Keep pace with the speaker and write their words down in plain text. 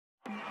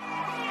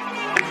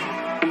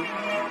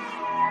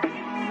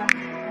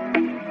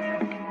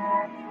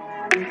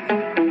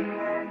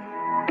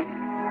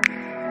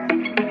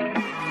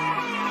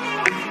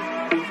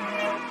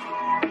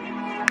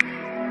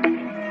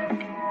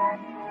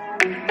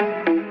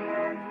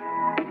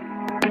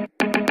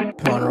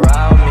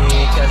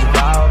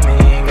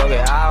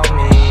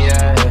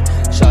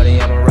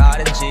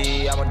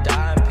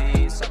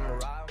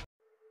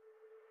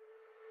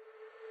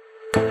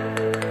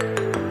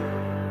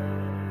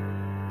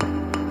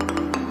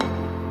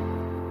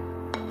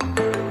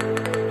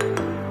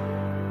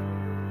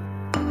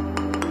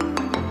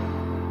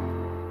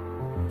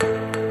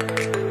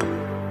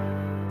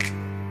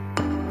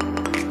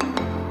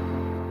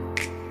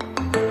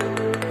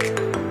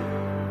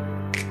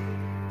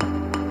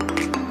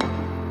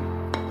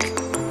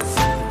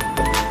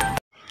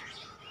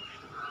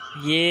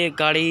ये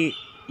गाड़ी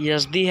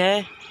यज़दी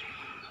है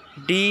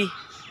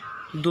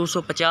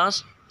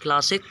D250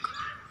 क्लासिक।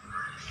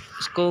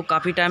 इसको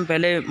काफ़ी टाइम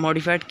पहले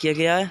मॉडिफाइड किया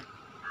गया है।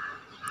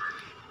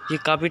 ये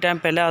काफ़ी टाइम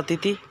पहले आती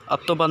थी,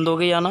 अब तो बंद हो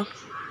गई आना।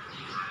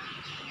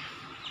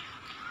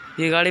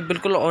 ये गाड़ी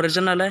बिल्कुल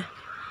ओरिजिनल है,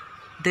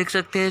 देख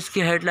सकते हैं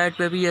इसकी हेडलाइट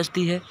पे भी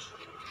यज़दी है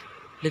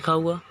लिखा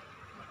हुआ।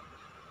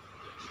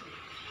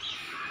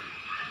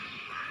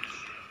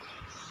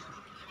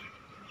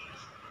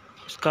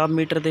 इसका आप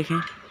मीटर देखें,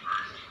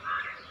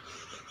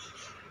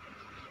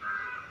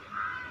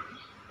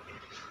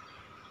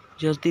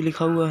 यज़दी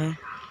लिखा हुआ है।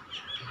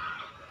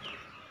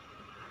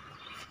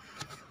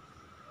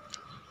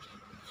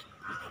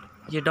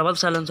 ये डबल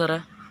साइलेंसर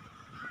है।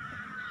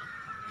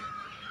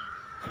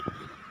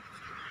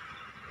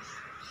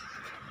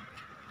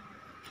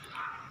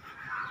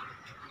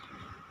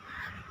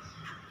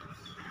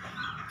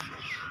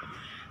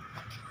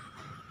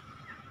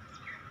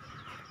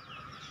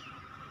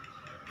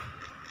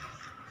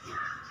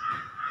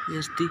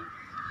 यज़दी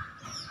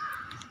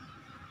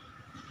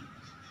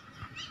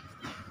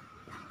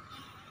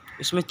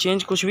इसमें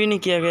चेंज कुछ भी नहीं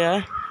किया गया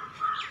है,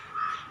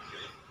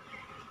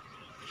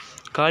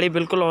 गाड़ी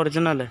बिल्कुल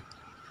ओरिजिनल है।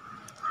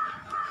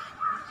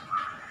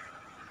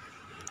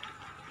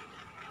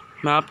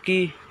 मैं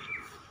आपकी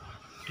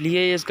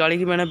लिए इस गाड़ी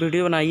की मैंने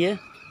वीडियो बनाई है।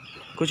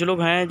 कुछ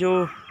लोग हैं जो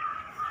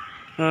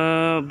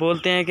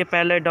बोलते हैं कि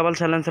पहले डबल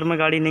साइलेंसर में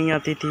गाड़ी नहीं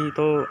आती थी,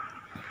 तो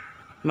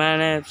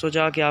मैंने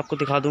सोचा कि आपको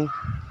दिखा दूं।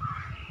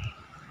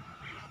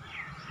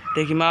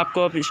 देखिए मैं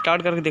आपको अब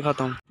स्टार्ट करके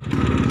दिखाता हूँ।